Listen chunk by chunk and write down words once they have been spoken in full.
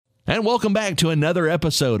And welcome back to another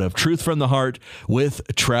episode of Truth from the Heart with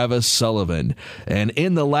Travis Sullivan. And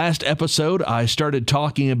in the last episode, I started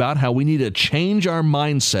talking about how we need to change our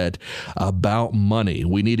mindset about money.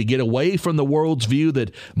 We need to get away from the world's view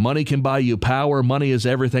that money can buy you power. Money is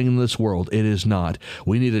everything in this world. It is not.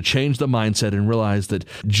 We need to change the mindset and realize that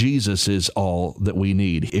Jesus is all that we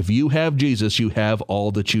need. If you have Jesus, you have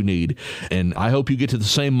all that you need. And I hope you get to the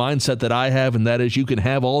same mindset that I have, and that is you can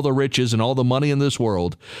have all the riches and all the money in this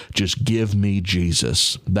world. Just give me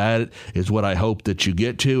Jesus. That is what I hope that you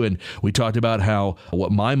get to. And we talked about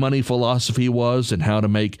what my money philosophy was and how to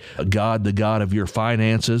make God the God of your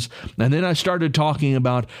finances. And then I started talking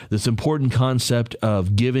about this important concept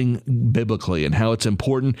of giving biblically and how it's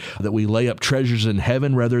important that we lay up treasures in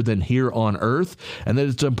heaven rather than here on earth, and that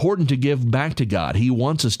it's important to give back to God. He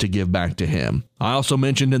wants us to give back to Him. I also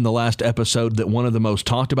mentioned in the last episode that one of the most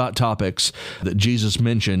talked about topics that Jesus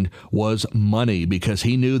mentioned was money, because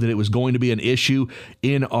He knew that it was going to be an issue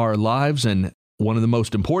in our lives. And one of the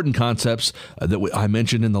most important concepts that I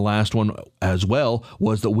mentioned in the last one as well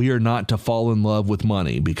was that we are not to fall in love with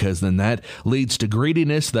money, because then that leads to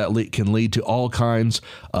greediness, that can lead to all kinds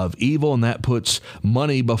of evil, and that puts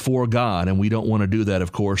money before God. And we don't want to do that,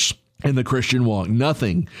 of course. In the Christian walk,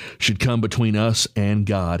 nothing should come between us and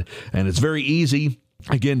God. And it's very easy,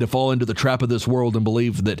 again, to fall into the trap of this world and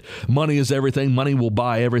believe that money is everything. Money will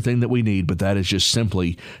buy everything that we need, but that is just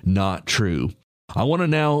simply not true. I want to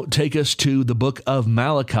now take us to the book of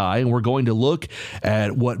Malachi, and we're going to look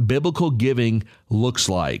at what biblical giving looks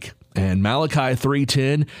like. And Malachi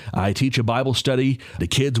 3:10, I teach a Bible study to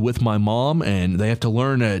kids with my mom, and they have to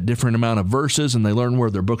learn a different amount of verses, and they learn where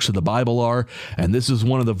their books of the Bible are. And this is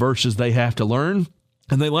one of the verses they have to learn.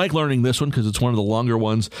 And they like learning this one because it's one of the longer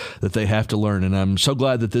ones that they have to learn. And I'm so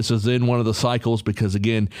glad that this is in one of the cycles because,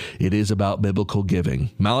 again, it is about biblical giving.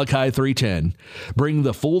 Malachi 3:10, bring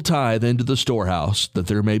the full tithe into the storehouse, that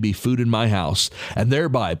there may be food in my house, and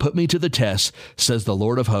thereby put me to the test, says the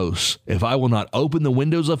Lord of hosts, if I will not open the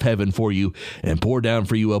windows of heaven for you and pour down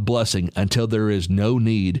for you a blessing until there is no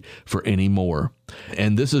need for any more.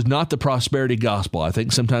 And this is not the prosperity gospel. I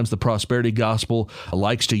think sometimes the prosperity gospel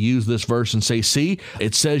likes to use this verse and say, see,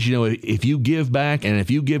 it says, if you give back and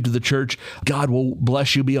if you give to the church, God will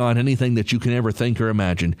bless you beyond anything that you can ever think or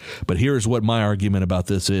imagine. But here's what my argument about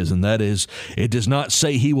this is, and that is, it does not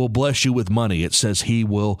say He will bless you with money. It says He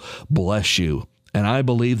will bless you. And I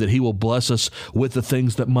believe that He will bless us with the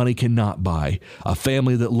things that money cannot buy. A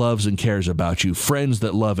family that loves and cares about you, friends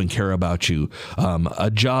that love and care about you,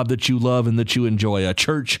 a job that you love and that you enjoy, a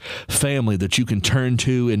church family that you can turn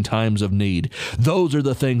to in times of need. Those are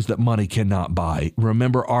the things that money cannot buy.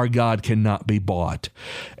 Remember, our God cannot be bought.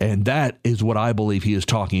 And that is what I believe He is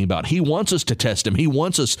talking about. He wants us to test Him. He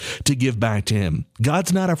wants us to give back to Him.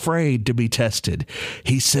 God's not afraid to be tested.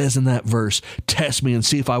 He says in that verse, test me and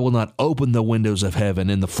see if I will not open the windows of heaven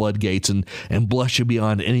and the floodgates and bless you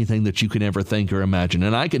beyond anything that you can ever think or imagine.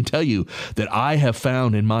 And I can tell you that I have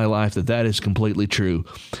found in my life that is completely true.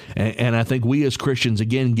 And I think we as Christians,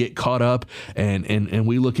 again, get caught up and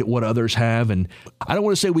we look at what others have. And I don't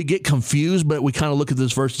want to say we get confused, but we kind of look at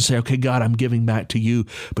this verse and say, okay, God, I'm giving back to you.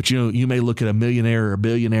 But you may look at a millionaire or a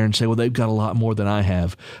billionaire and say, well, they've got a lot more than I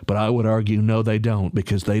have. But I would argue, no, they don't,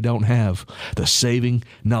 because they don't have the saving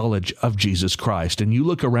knowledge of Jesus Christ. And you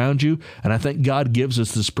look around you, and I think God gives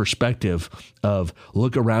us this perspective of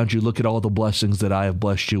look around you, look at all the blessings that I have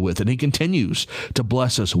blessed you with. And He continues to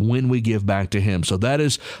bless us when we give back to Him. So that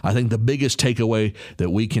is, I think, the biggest takeaway that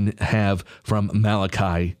we can have from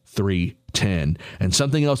Malachi 3:10. And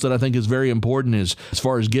something else that I think is very important is, as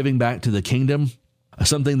far as giving back to the kingdom,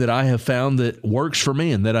 something that I have found that works for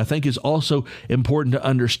me and that I think is also important to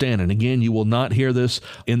understand. And again, you will not hear this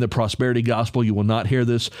in the prosperity gospel. You will not hear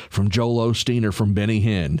this from Joel Osteen or from Benny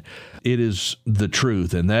Hinn. It is the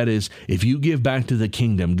truth. And that is, if you give back to the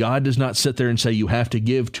kingdom, God does not sit there and say you have to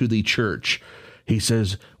give to the church. He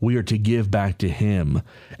says we are to give back to Him.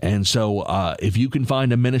 And so if you can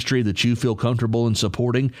find a ministry that you feel comfortable in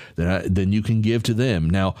supporting, then you can give to them.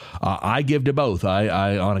 Now, I give to both.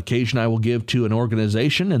 I on occasion, I will give to an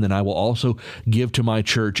organization, and then I will also give to my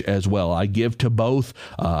church as well. I give to both.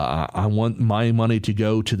 I want my money to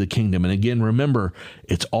go to the kingdom. And again, remember,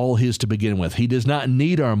 it's all His to begin with. He does not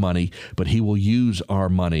need our money, but He will use our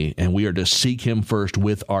money, and we are to seek Him first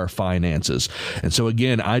with our finances. And so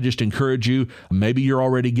again, I just encourage you, maybe you're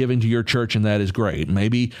already giving to your church, and that is great.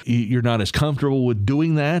 Maybe you're not as comfortable with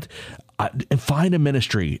doing that. find a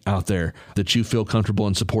ministry out there that you feel comfortable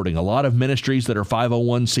in supporting. A lot of ministries that are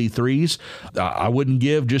 501c3s, I wouldn't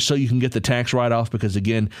give just so you can get the tax write-off, because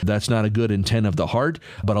again, that's not a good intent of the heart.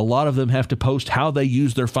 But a lot of them have to post how they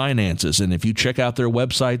use their finances. And if you check out their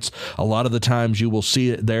websites, a lot of the times you will see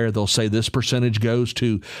it there. They'll say this percentage goes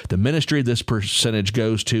to the ministry, this percentage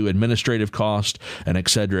goes to administrative cost, and et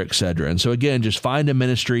cetera, et cetera. And so again, just find a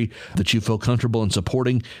ministry that you feel comfortable in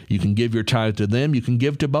supporting. You can give your tithe to them. You can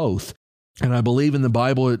give to both. And I believe in the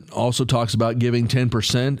Bible, it also talks about giving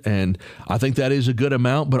 10%, and I think that is a good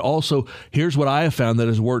amount. But also, here's what I have found that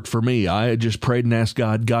has worked for me. I just prayed and asked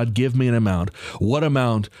God, give me an amount. What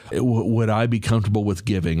amount would I be comfortable with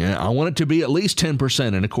giving? And I want it to be at least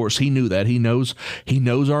 10%. And of course, He knew that. He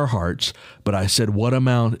knows our hearts. But I said, what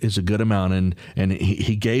amount is a good amount? And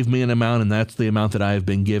He gave me an amount, and that's the amount that I have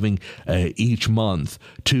been giving each month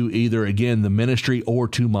to either, again, the ministry or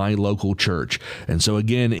to my local church. And so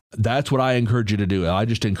again, that's what I encourage you to do. I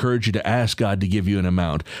just encourage you to ask God to give you an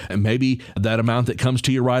amount. And maybe that amount that comes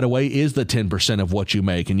to you right away is the 10% of what you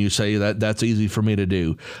make. And you say that's easy for me to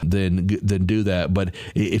do, then do that. But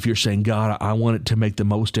if you're saying, God, I want it to make the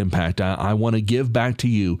most impact, I want to give back to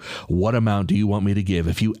you, what amount do you want me to give?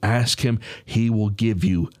 If you ask Him, He will give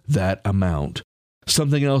you that amount.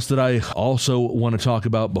 Something else that I also want to talk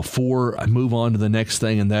about before I move on to the next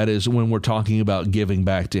thing, and that is when we're talking about giving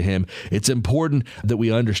back to Him, it's important that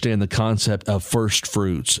we understand the concept of first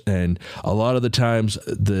fruits. And a lot of the times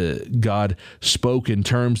God spoke in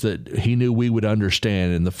terms that He knew we would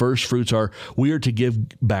understand. And the first fruits are, we are to give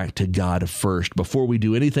back to God first. Before we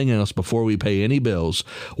do anything else, before we pay any bills,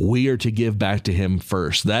 we are to give back to Him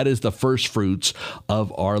first. That is the first fruits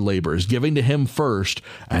of our labors, giving to Him first,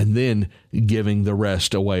 and then giving the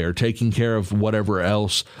rest away, or taking care of whatever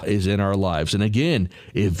else is in our lives. And again,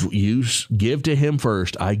 if you give to Him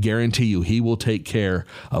first, I guarantee you He will take care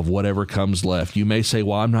of whatever comes left. You may say,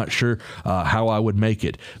 well, I'm not sure how I would make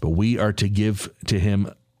it, but we are to give to Him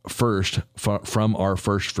first from our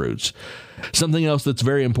first fruits. Something else that's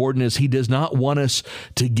very important is He does not want us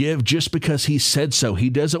to give just because He said so. He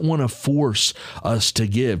doesn't want to force us to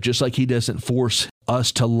give, just like He doesn't force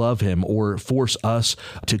us to love Him or force us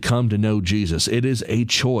to come to know Jesus. It is a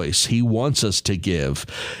choice. He wants us to give,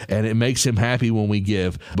 and it makes Him happy when we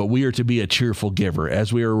give, but we are to be a cheerful giver.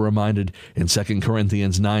 As we are reminded in 2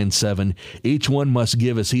 Corinthians 9:7, each one must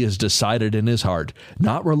give as he has decided in his heart,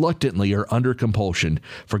 not reluctantly or under compulsion,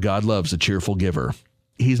 for God loves a cheerful giver.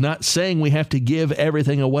 He's not saying we have to give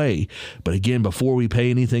everything away. But again, before we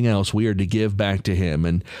pay anything else, we are to give back to Him.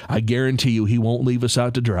 And I guarantee you, He won't leave us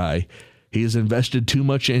out to dry. He has invested too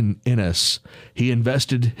much in us. He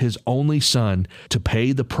invested His only Son to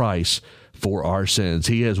pay the price for our sins.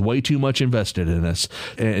 He has way too much invested in us,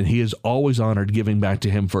 and He is always honored giving back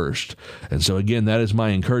to Him first. And so again, that is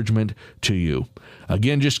my encouragement to you.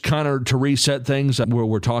 Again, just kind of to reset things, where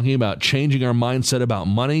we're talking about changing our mindset about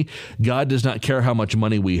money. God does not care how much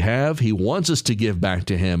money we have. He wants us to give back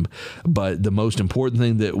to Him. But the most important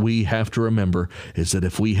thing that we have to remember is that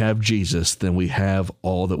if we have Jesus, then we have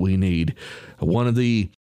all that we need. One of the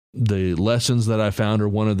lessons that I found, or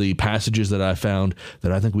one of the passages that I found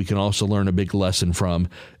that I think we can also learn a big lesson from,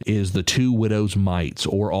 is the two widows' mites,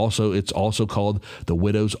 or it's also called the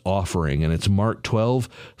widow's offering. And it's Mark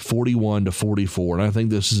 12:41-44. And I think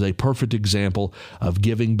this is a perfect example of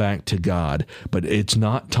giving back to God. But it's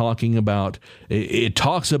not talking about, it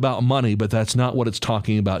talks about money, but that's not what it's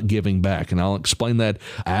talking about giving back. And I'll explain that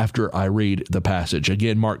after I read the passage.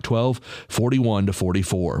 Again, Mark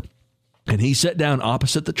 12:41-44. And he sat down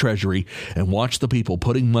opposite the treasury and watched the people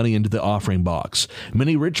putting money into the offering box.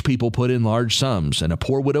 Many rich people put in large sums, and a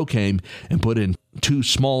poor widow came and put in 2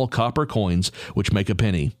 small copper coins, which make a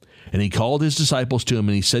penny. And he called his disciples to him,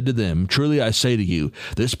 and he said to them, "Truly I say to you,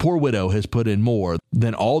 this poor widow has put in more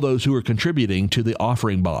than all those who are contributing to the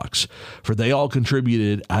offering box. For they all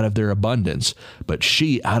contributed out of their abundance, but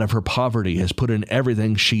she out of her poverty has put in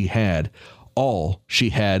everything she had, all she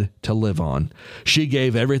had to live on." She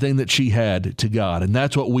gave everything that she had to God, and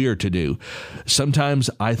that's what we are to do. Sometimes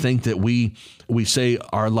I think that we say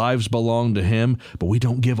our lives belong to Him, but we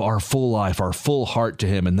don't give our full life, our full heart to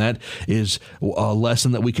Him. And that is a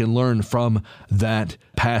lesson that we can learn from that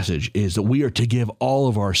passage, is that we are to give all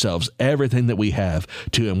of ourselves, everything that we have,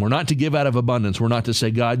 to Him. We're not to give out of abundance. We're not to say,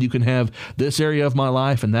 God, you can have this area of my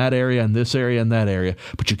life and that area and this area and that area,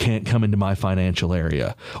 but you can't come into my financial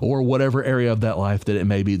area, or whatever area of that life that it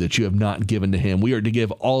may be that you have not given to Him. We are to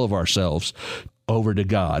give all of ourselves over to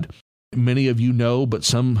God. Many of you know, but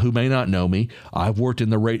some who may not know me, I've worked in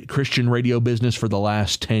the Christian radio business for the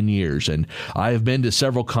last 10 years, and I have been to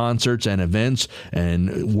several concerts and events,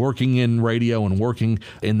 and working in radio and working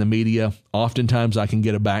in the media, oftentimes I can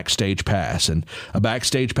get a backstage pass, and a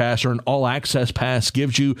backstage pass or an all-access pass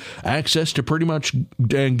gives you access to pretty much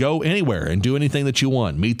go anywhere and do anything that you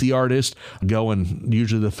want. Meet the artist, go, and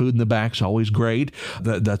usually the food in the back's always great.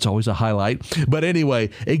 That's always a highlight. But anyway,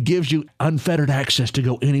 it gives you unfettered access to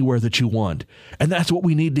go anywhere that you want. And that's what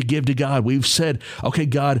we need to give to God. We've said, okay,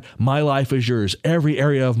 God, my life is yours. Every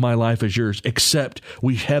area of my life is yours, except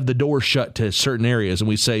we have the door shut to certain areas. And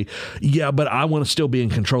we say, yeah, but I want to still be in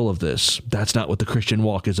control of this. That's not what the Christian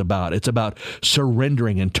walk is about. It's about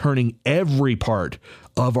surrendering and turning every part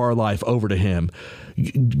of our life over to Him.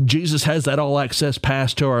 Jesus has that all-access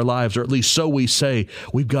pass to our lives, or at least so we say.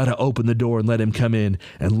 We've got to open the door and let Him come in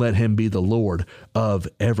and let Him be the Lord of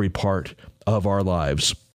every part of our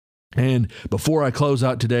lives. And before I close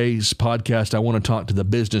out today's podcast, I want to talk to the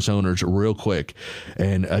business owners real quick.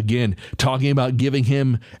 And again, talking about giving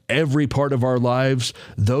Him every part of our lives,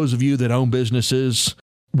 those of you that own businesses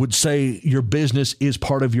would say your business is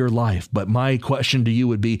part of your life. But my question to you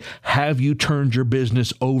would be, have you turned your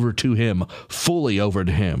business over to Him, fully over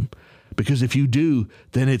to Him? Because if you do,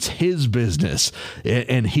 then it's His business,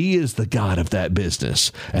 and He is the God of that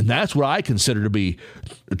business. And that's what I consider to be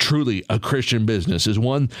truly a Christian business, is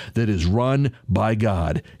one that is run by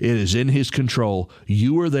God. It is in His control.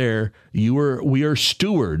 You are there. We are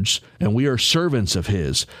stewards, and we are servants of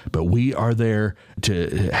His, but we are there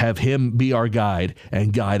to have Him be our guide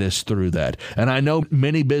and guide us through that. And I know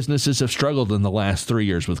many businesses have struggled in the last 3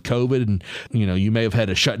 years with COVID, and you may have had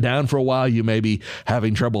to shut down for a while. You may be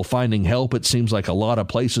having trouble finding help. It seems like a lot of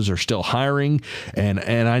places are still hiring, and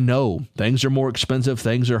I know things are more expensive,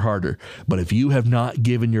 things are harder. But if you have not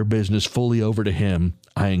given your business fully over to Him,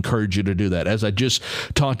 I encourage you to do that. As I just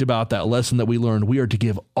talked about that lesson that we learned, we are to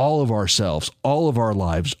give all of ourselves, all of our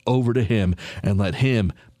lives over to Him and let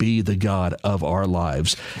Him be the God of our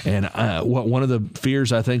lives. And one of the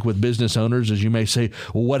fears, I think, with business owners is you may say,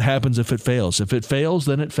 well, what happens if it fails? If it fails,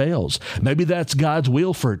 then it fails. Maybe that's God's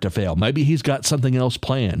will for it to fail. Maybe He's got something else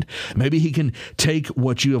planned. Maybe He can take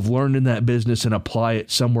what you have learned in that business and apply it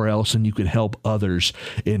somewhere else, and you can help others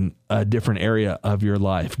in a different area of your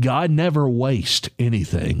life. God never wastes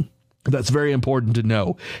anything. That's very important to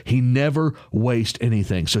know. He never wastes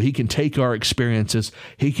anything. So He can take our experiences,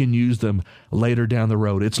 He can use them later down the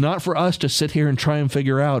road. It's not for us to sit here and try and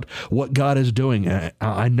figure out what God is doing.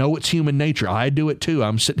 I know it's human nature. I do it too.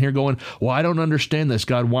 I'm sitting here going, well, I don't understand this.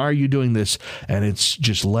 God, why are you doing this? And it's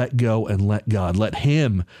just let go and let God. Let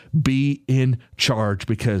Him be in charge,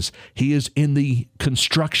 because He is in the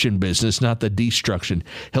construction business, not the destruction.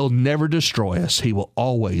 He'll never destroy us. He will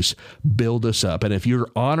always build us up. And if you're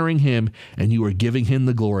honoring Him and you are giving Him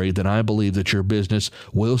the glory, then I believe that your business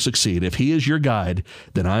will succeed. If He is your guide,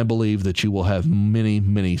 then I believe that you will have many,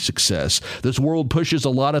 many success. This world pushes a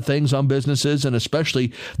lot of things on businesses, and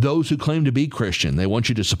especially those who claim to be Christian. They want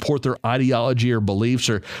you to support their ideology or beliefs,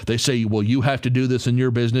 or they say, well, you have to do this in your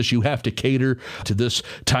business. You have to cater to this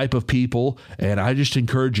type of people. And I just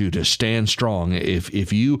encourage you to stand strong.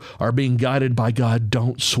 If you are being guided by God,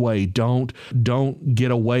 don't sway. Don't get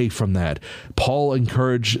away from that. Paul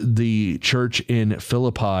encouraged the church in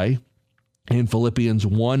Philippi in Philippians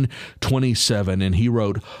 1:27, and he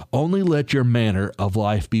wrote, "Only let your manner of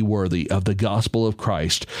life be worthy of the gospel of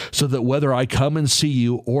Christ, so that whether I come and see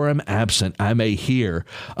you or am absent, I may hear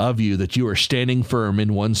of you that you are standing firm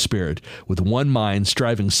in one spirit, with one mind,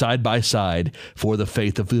 striving side by side for the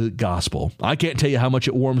faith of the gospel." I can't tell you how much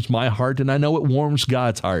it warms my heart, and I know it warms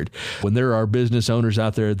God's heart when there are business owners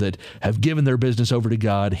out there that have given their business over to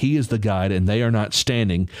God. He is the guide, and they are not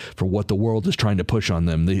standing for what the world is trying to push on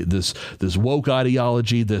them. This woke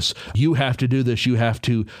ideology, this you have to do this, you have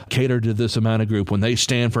to cater to this amount of group. When they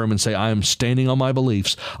stand firm and say, I am standing on my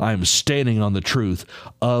beliefs, I am standing on the truth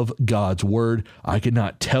of God's word, I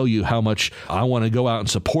cannot tell you how much I want to go out and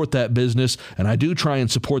support that business, and I do try and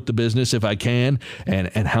support the business if I can, and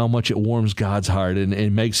how much it warms God's heart, and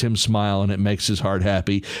it makes Him smile, and it makes His heart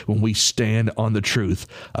happy when we stand on the truth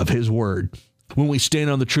of His word. When we stand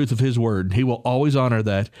on the truth of His word, He will always honor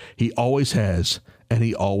that. He always has, and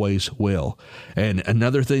he always will. And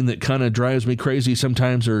another thing that kind of drives me crazy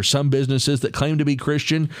sometimes are some businesses that claim to be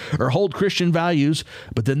Christian or hold Christian values,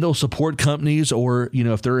 but then they'll support companies, or,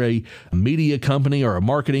 if they're a media company or a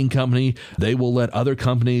marketing company, they will let other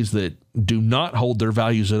companies that do not hold their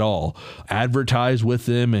values at all advertise with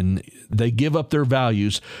them, and they give up their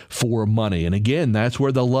values for money. And again, that's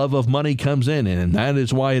where the love of money comes in, and that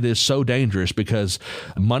is why it is so dangerous, because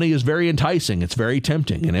money is very enticing, it's very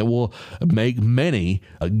tempting, and it will make many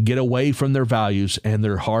get away from their values and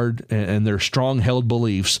their hard and their strong held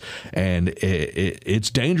beliefs. And it's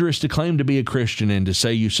dangerous to claim to be a Christian and to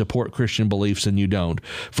say you support Christian beliefs and you don't.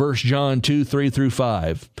 1 John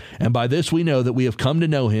 2:3-5, and by this we know that we have come to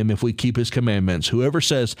know him if we keep his commandments. Whoever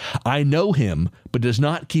says, I know him, but does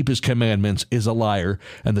not keep his commandments is a liar,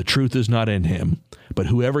 and the truth is not in him. But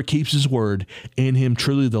whoever keeps his word, in him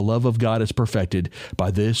truly the love of God is perfected. By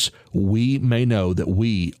this we may know that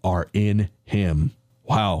we are in him.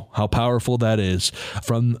 Wow, how powerful that is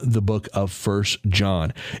from the book of 1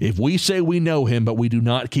 John. If we say we know him, but we do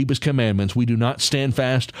not keep his commandments, we do not stand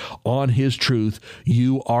fast on his truth,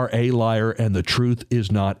 you are a liar, and the truth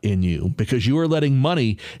is not in you, because you are letting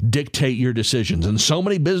money dictate your decisions. And so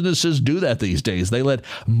many businesses do that these days. They let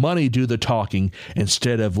money do the talking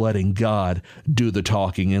instead of letting God do the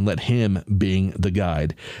talking and let him being the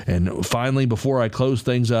guide. And finally, before I close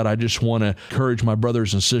things out, I just want to encourage my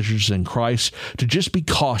brothers and sisters in Christ to just be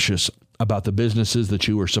cautious about the businesses that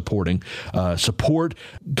you are supporting. Support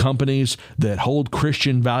companies that hold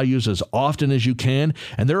Christian values as often as you can.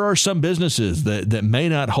 And there are some businesses that may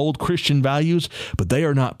not hold Christian values, but they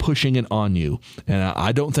are not pushing it on you. And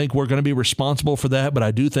I don't think we're going to be responsible for that, but I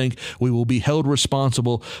do think we will be held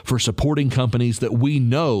responsible for supporting companies that we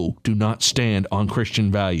know do not stand on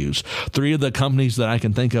Christian values. 3 of the companies that I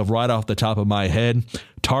can think of right off the top of my head: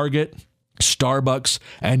 Target, Starbucks,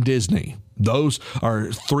 and Disney. Those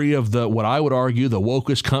are 3 of the, what I would argue, the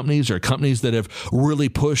wokest companies, or companies that have really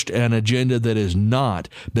pushed an agenda that is not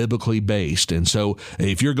biblically based. And so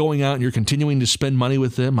if you're going out and you're continuing to spend money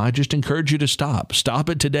with them, I just encourage you to stop. Stop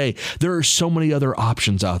it today. There are so many other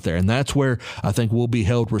options out there, and that's where I think we'll be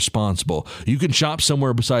held responsible. You can shop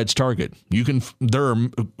somewhere besides Target. There are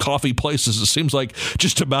coffee places, it seems like,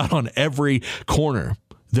 just about on every corner.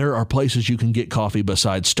 There are places you can get coffee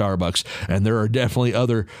besides Starbucks, and there are definitely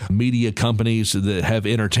other media companies that have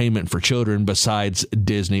entertainment for children besides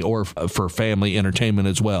Disney, or for family entertainment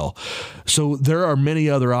as well. So there are many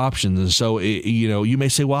other options. And so, you may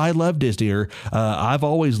say, well, I love Disney, or I've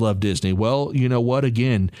always loved Disney. Well, you know what?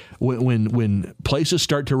 Again, when places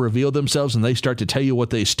start to reveal themselves and they start to tell you what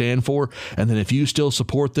they stand for, and then if you still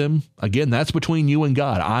support them, again, that's between you and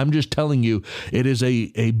God. I'm just telling you, it is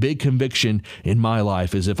a big conviction in my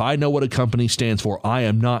life. If I know what a company stands for, I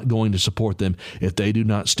am not going to support them if they do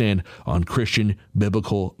not stand on Christian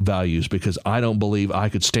biblical values, because I don't believe I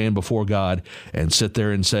could stand before God and sit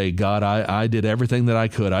there and say, God, I did everything that I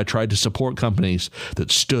could. I tried to support companies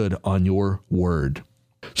that stood on your word.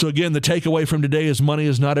 So again, the takeaway from today is money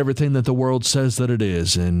is not everything that the world says that it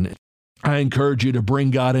is. And I encourage you to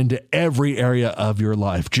bring God into every area of your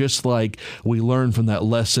life. Just like we learned from that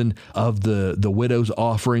lesson of the widow's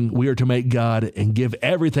offering, we are to make God and give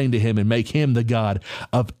everything to him and make him the God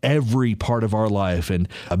of every part of our life. And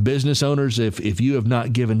business owners, if you have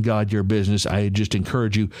not given God your business, I just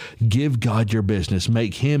encourage you, give God your business,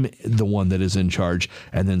 make him the one that is in charge,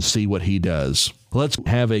 and then see what he does. Let's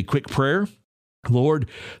have a quick prayer. Lord,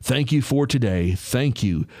 thank you for today. Thank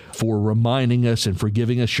you for reminding us and for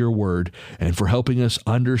giving us your word, and for helping us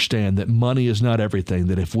understand that money is not everything,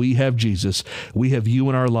 that if we have Jesus, we have you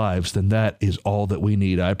in our lives, then that is all that we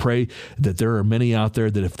need. I pray that there are many out there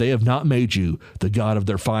that if they have not made you the God of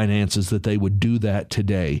their finances, that they would do that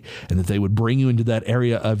today, and that they would bring you into that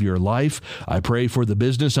area of your life. I pray for the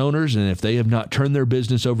business owners, and if they have not turned their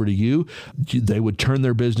business over to you, they would turn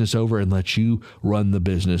their business over and let you run the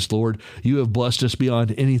business. Lord, you have blessed us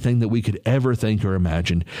beyond anything that we could ever think or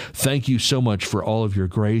imagine. Thank you so much for all of your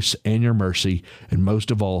grace and your mercy. And most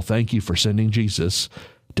of all, thank you for sending Jesus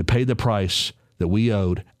to pay the price that we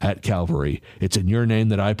owed at Calvary. It's in your name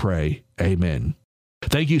that I pray. Amen.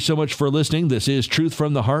 Thank you so much for listening. This is Truth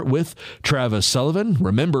from the Heart with Travis Sullivan.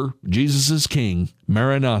 Remember, Jesus is King.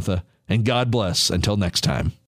 Maranatha, and God bless. Until next time.